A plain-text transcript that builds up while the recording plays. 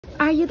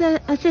Are you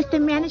the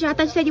assistant manager? I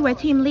thought you said you were a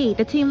team lead.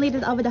 The team lead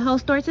is over the whole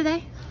store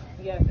today?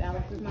 Yes,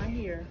 Alex is not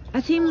here.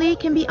 A team lead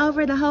can be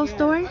over the whole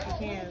store? Yes,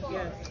 he can,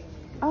 yes.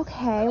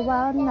 Okay,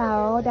 well,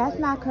 no, that's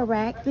not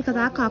correct because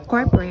I call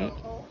corporate.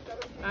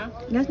 Huh?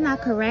 That's not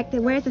correct.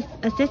 Where's the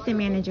assistant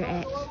manager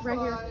at? Right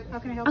here. How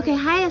can I help Okay,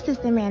 hi,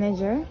 assistant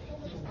manager.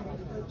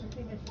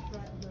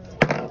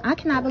 I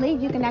cannot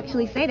believe you can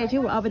actually say that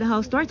you were over the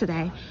whole store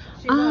today.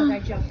 She was. I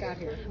just got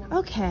here.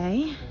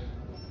 Okay.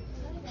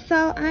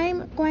 So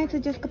I'm going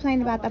to just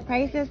complain about the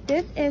prices.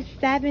 This is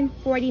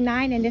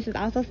 $7.49 and this is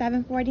also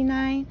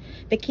 $7.49.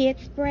 The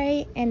kids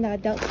spray and the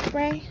adult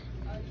spray.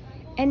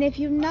 And if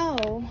you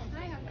know,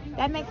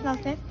 that makes no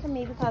sense to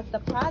me because the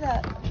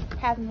product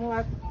has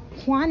more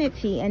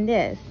quantity in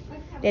this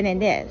than in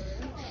this.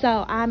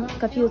 So I'm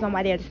confused on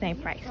why they're the same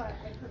price.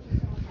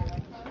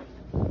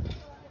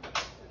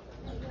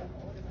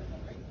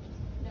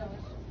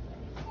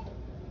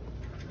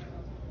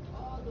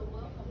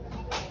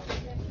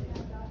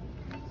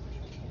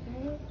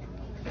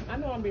 I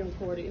know I'm being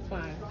recorded. It's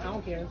fine. I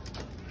don't care.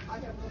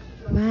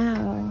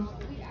 Wow.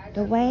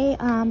 The way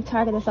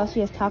Target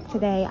associates talk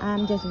today,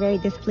 I'm just very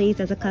displeased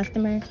as a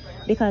customer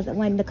because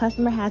when the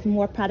customer has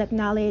more product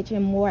knowledge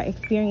and more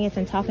experience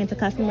in talking to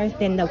customers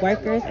than the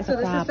workers, it's a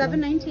problem. So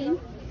this is $7.19.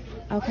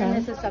 Okay. And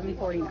this is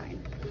 $7.49.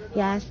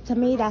 Yes, to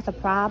me that's a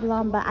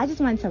problem, but I just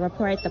wanted to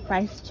report the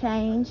price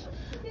change.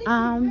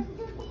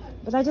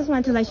 But I just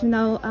wanted to let you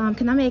know,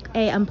 can I make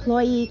a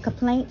employee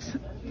complaint?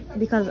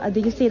 Because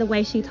do you see the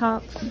way she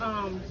talks?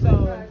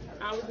 So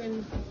I was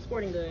in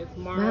sporting goods.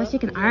 Well, she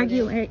can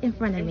argue in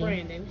front of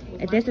me.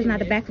 If this is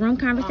not a backroom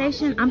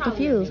conversation, I'm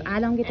confused. I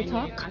don't get to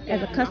talk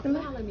as a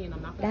customer.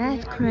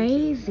 That's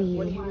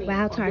crazy.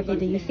 Wow, Target,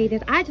 do you see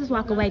this? I just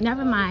walk away.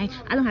 Never mind.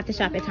 I don't have to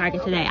shop at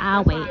Target today.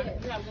 I'll wait.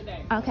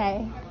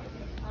 Okay.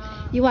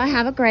 You all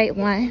have a great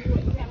one.